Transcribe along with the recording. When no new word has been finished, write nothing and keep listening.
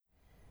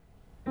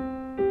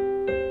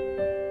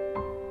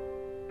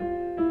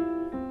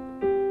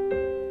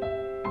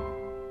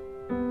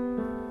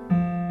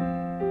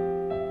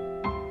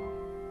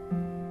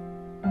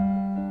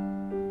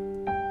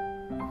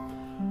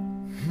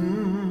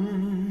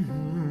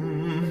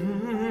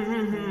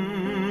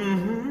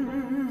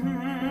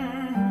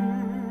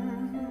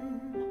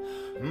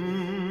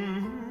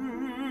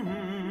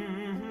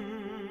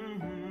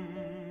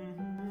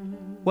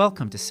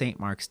Welcome to St.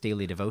 Mark's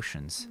Daily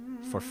Devotions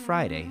for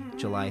Friday,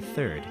 July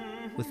 3rd,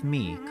 with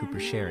me, Cooper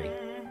Sherry.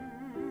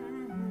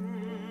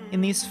 In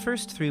these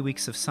first 3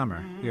 weeks of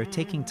summer, we are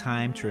taking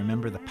time to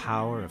remember the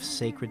power of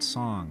sacred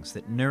songs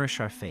that nourish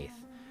our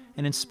faith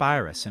and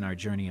inspire us in our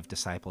journey of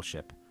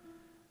discipleship.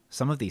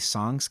 Some of these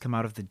songs come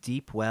out of the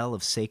deep well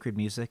of sacred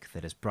music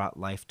that has brought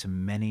life to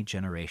many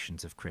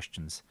generations of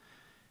Christians,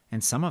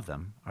 and some of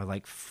them are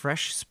like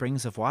fresh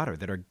springs of water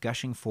that are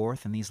gushing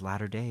forth in these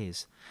latter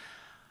days.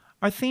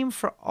 Our theme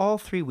for all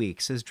 3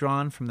 weeks is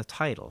drawn from the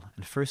title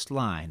and first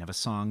line of a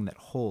song that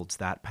holds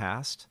that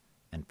past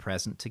and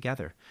present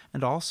together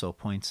and also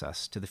points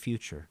us to the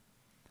future.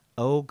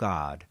 O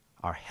God,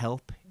 our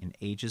help in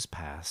ages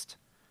past,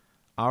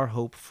 our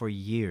hope for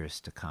years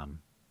to come.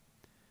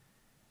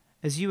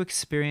 As you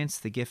experience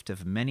the gift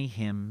of many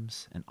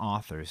hymns and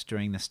authors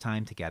during this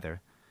time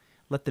together,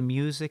 let the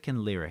music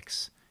and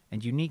lyrics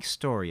and unique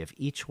story of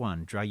each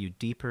one draw you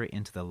deeper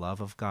into the love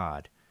of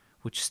God,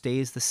 which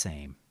stays the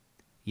same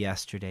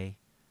yesterday,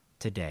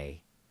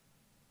 today,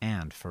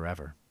 and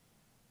forever.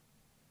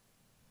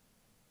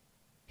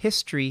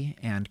 History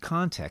and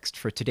context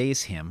for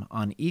today's hymn,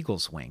 On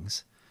Eagle's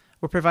Wings,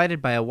 were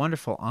provided by a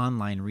wonderful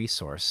online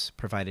resource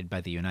provided by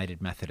the United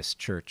Methodist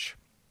Church.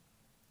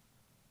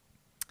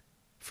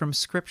 From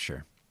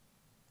Scripture,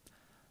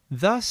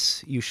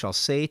 Thus you shall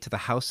say to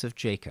the house of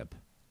Jacob,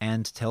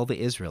 and tell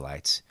the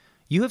Israelites,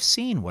 You have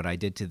seen what I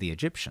did to the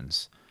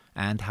Egyptians,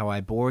 and how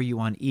I bore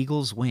you on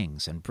eagle's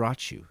wings and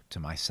brought you to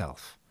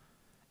myself.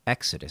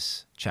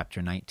 Exodus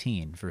chapter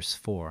 19, verse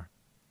 4.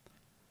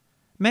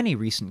 Many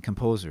recent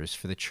composers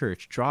for the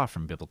church draw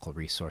from biblical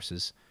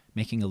resources,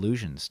 making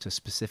allusions to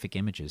specific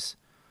images.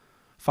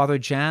 Father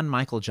Jan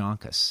Michael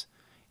Joncas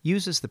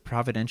uses the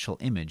providential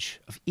image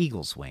of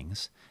eagle's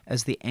wings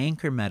as the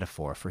anchor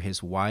metaphor for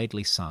his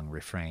widely sung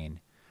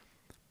refrain.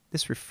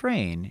 This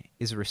refrain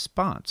is a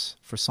response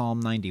for Psalm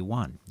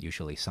 91,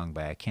 usually sung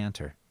by a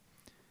cantor.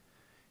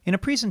 In a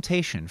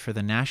presentation for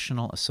the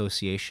National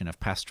Association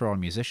of Pastoral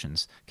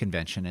Musicians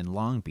convention in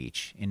Long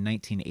Beach in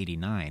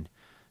 1989,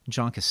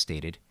 Joncas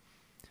stated,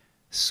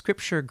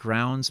 Scripture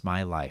grounds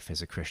my life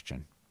as a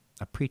Christian,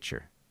 a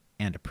preacher,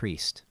 and a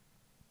priest.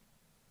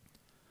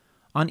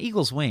 On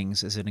Eagle's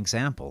Wings is an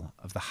example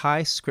of the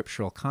high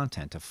scriptural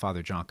content of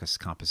Father Joncas'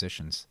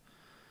 compositions.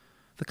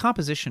 The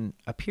composition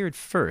appeared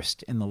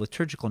first in the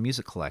liturgical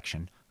music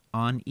collection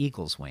On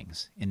Eagle's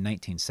Wings in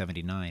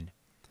 1979.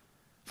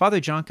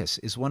 Father Joncas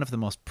is one of the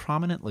most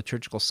prominent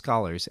liturgical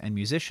scholars and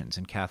musicians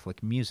in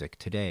Catholic music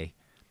today.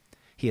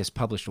 He has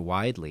published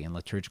widely in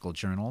liturgical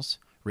journals,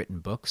 written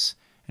books,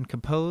 and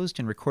composed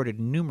and recorded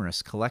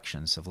numerous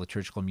collections of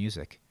liturgical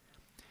music.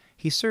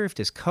 He served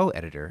as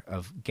co-editor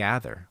of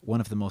Gather,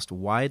 one of the most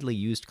widely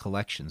used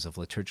collections of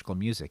liturgical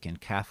music in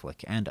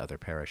Catholic and other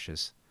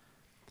parishes.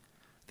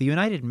 The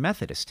United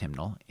Methodist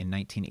hymnal in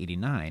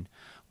 1989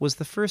 was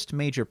the first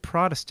major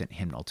Protestant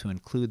hymnal to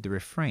include the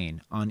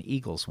refrain On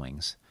Eagle's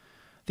Wings.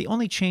 The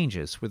only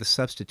changes were the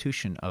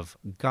substitution of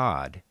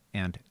God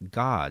and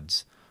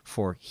God's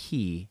for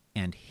He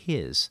and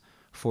His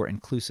for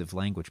inclusive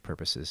language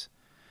purposes.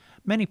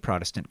 Many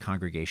Protestant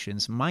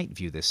congregations might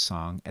view this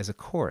song as a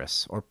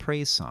chorus or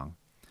praise song.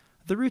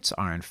 The roots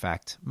are, in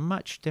fact,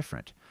 much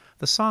different.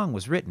 The song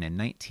was written in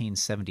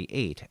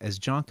 1978 as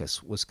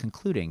Joncas was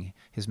concluding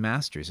his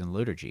master's in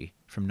liturgy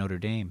from Notre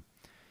Dame.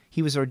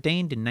 He was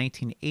ordained in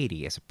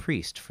 1980 as a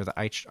priest for the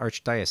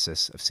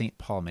Archdiocese of St.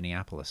 Paul,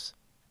 Minneapolis.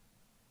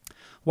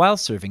 While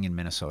serving in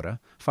Minnesota,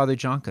 Father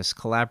Joncas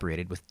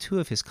collaborated with two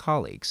of his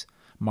colleagues,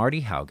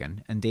 Marty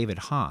Haugen and David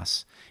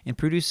Haas, in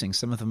producing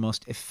some of the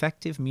most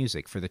effective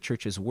music for the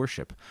Church's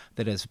worship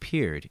that has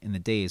appeared in the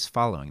days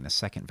following the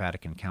Second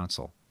Vatican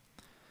Council.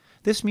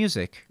 This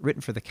music,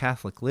 written for the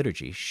Catholic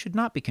liturgy, should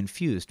not be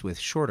confused with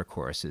shorter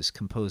choruses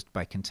composed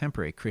by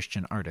contemporary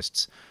Christian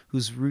artists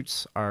whose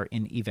roots are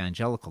in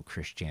evangelical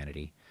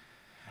Christianity.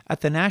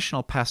 At the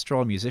National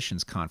Pastoral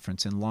Musicians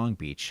Conference in Long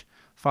Beach,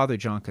 Father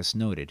Joncas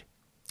noted,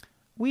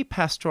 We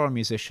pastoral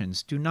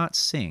musicians do not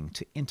sing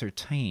to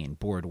entertain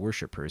bored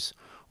worshipers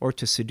or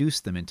to seduce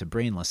them into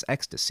brainless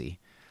ecstasy.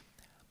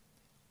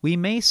 We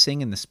may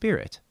sing in the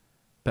Spirit,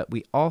 but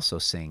we also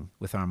sing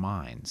with our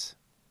minds.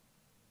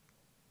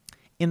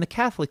 In the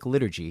Catholic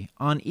liturgy,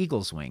 On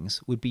Eagle's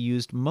Wings would be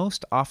used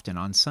most often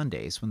on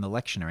Sundays when the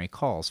lectionary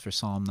calls for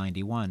Psalm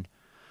 91.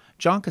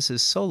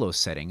 Joncas' solo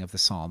setting of the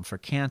psalm for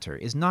cantor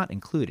is not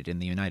included in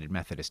the United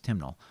Methodist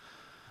hymnal.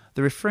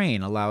 The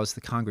refrain allows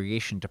the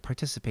congregation to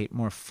participate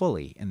more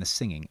fully in the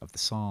singing of the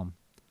psalm.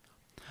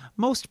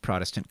 Most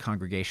Protestant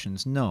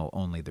congregations know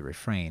only the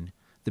refrain.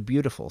 The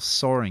beautiful,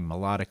 soaring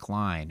melodic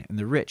line and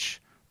the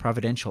rich,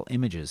 providential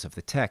images of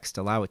the text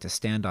allow it to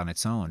stand on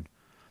its own.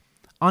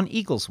 On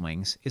Eagle's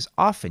Wings is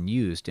often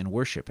used in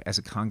worship as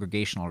a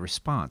congregational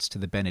response to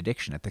the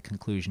benediction at the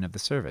conclusion of the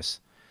service.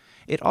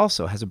 It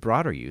also has a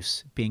broader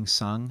use, being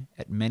sung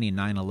at many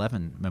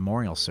 9/11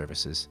 memorial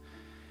services,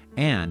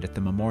 and at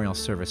the memorial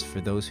service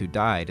for those who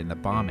died in the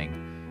bombing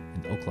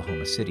in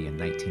Oklahoma City in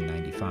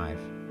 1995.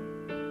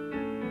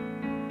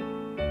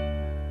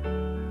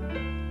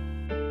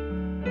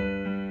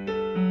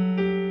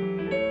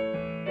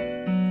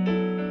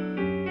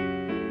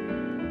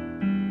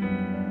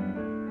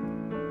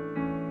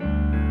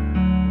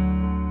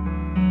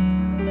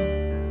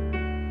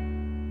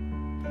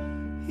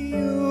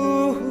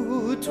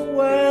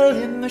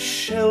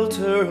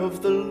 fear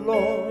of the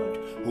Lord,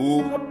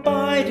 who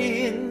abide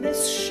in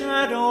this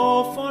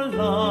shadow for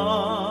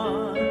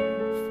life.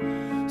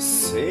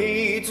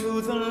 Say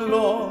to the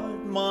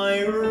Lord,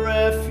 my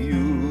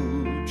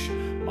refuge,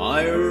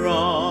 my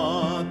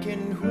rock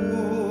in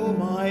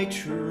whom I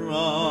trust.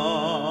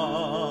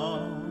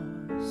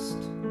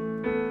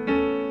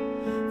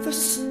 The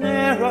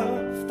snare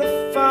of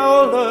the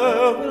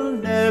fowler will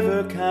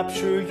never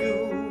capture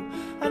you,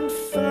 and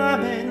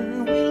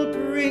famine will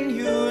bring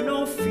you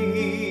no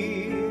fear.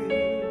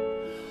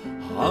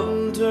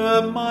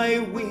 Under my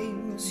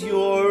wings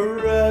your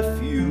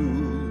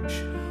refuge,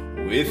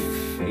 with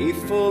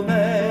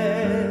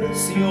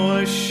faithfulness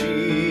your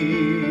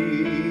shield.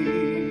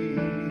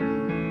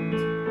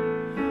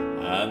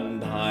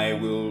 And I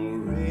will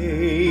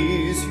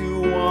raise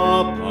you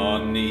up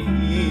on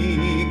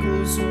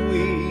eagle's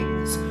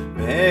wings,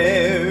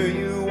 bear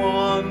you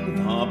on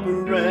the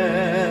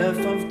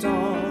breath of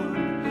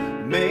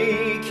dawn,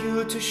 make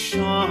you to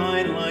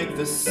shine like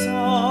the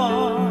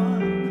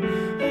sun,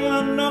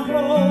 and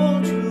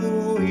hold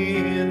you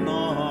in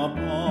the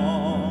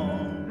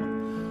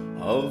palm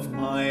of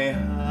my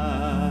hand.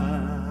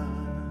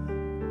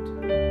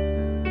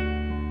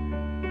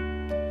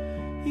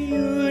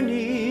 You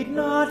need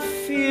not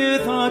fear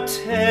the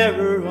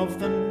terror of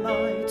the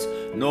night,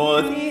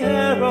 nor the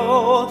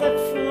arrow that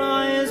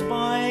flies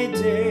by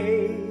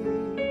day.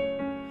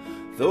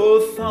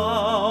 Though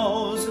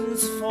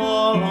thousands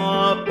fall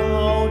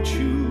about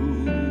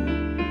you,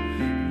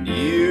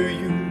 near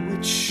you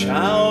it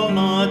shall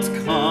not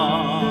come.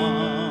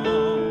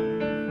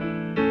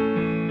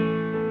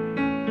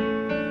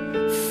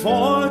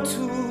 For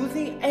to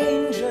the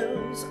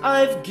angels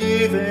I've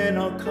given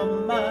a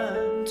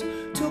command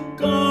to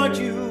guard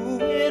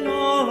you in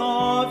all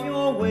of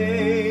your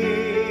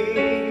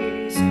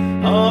ways.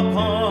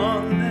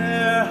 Upon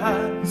their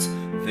hands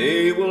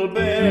they will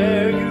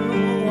bear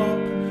you up,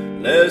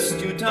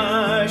 lest you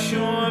dash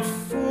your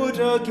foot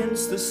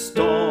against the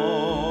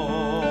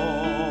stone.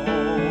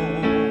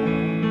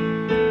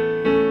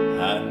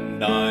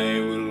 And I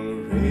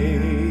will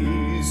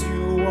raise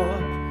you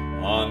up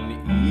on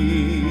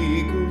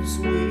eagle's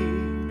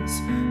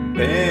wings,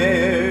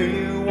 bear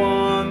you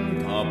on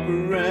the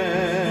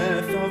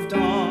breath of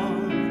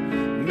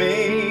dawn,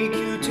 make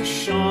you to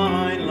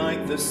shine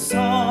like the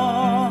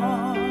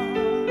sun,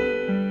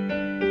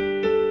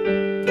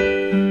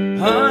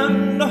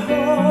 and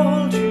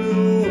hold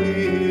you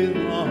in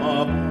the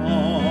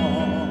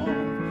palm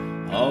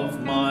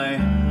of my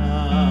hand,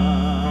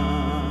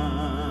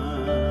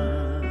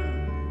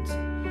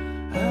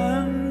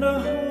 and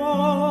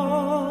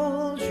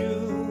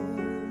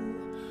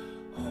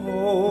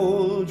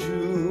hold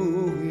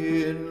you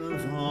in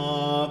the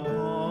palm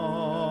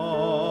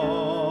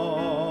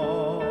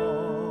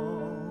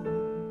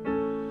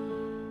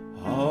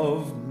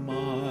of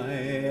my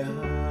hand.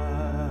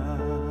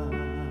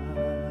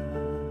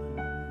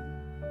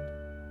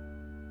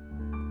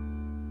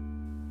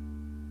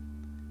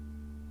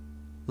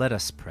 Let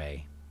us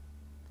pray.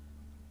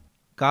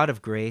 God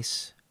of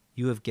grace,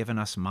 you have given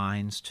us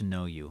minds to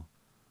know you,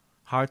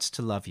 hearts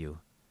to love you,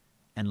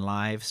 and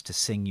lives to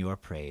sing your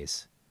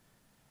praise.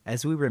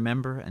 As we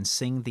remember and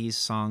sing these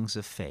songs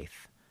of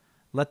faith,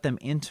 let them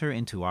enter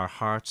into our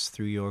hearts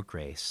through your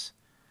grace,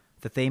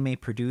 that they may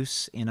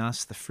produce in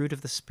us the fruit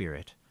of the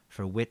Spirit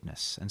for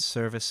witness and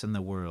service in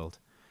the world,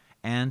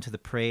 and to the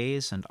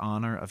praise and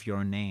honor of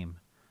your name,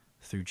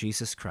 through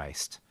Jesus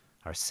Christ,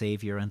 our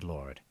Savior and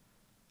Lord.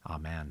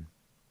 Amen.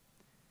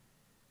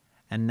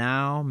 And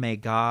now may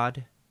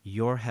God,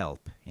 your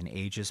help in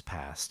ages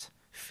past,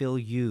 fill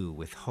you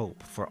with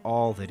hope for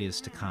all that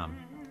is to come.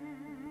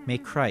 May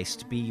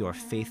Christ be your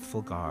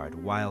faithful guard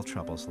while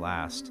troubles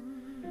last,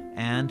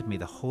 and may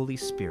the Holy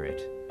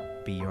Spirit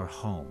be your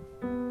home,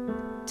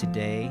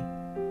 today,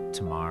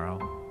 tomorrow,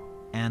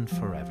 and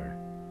forever.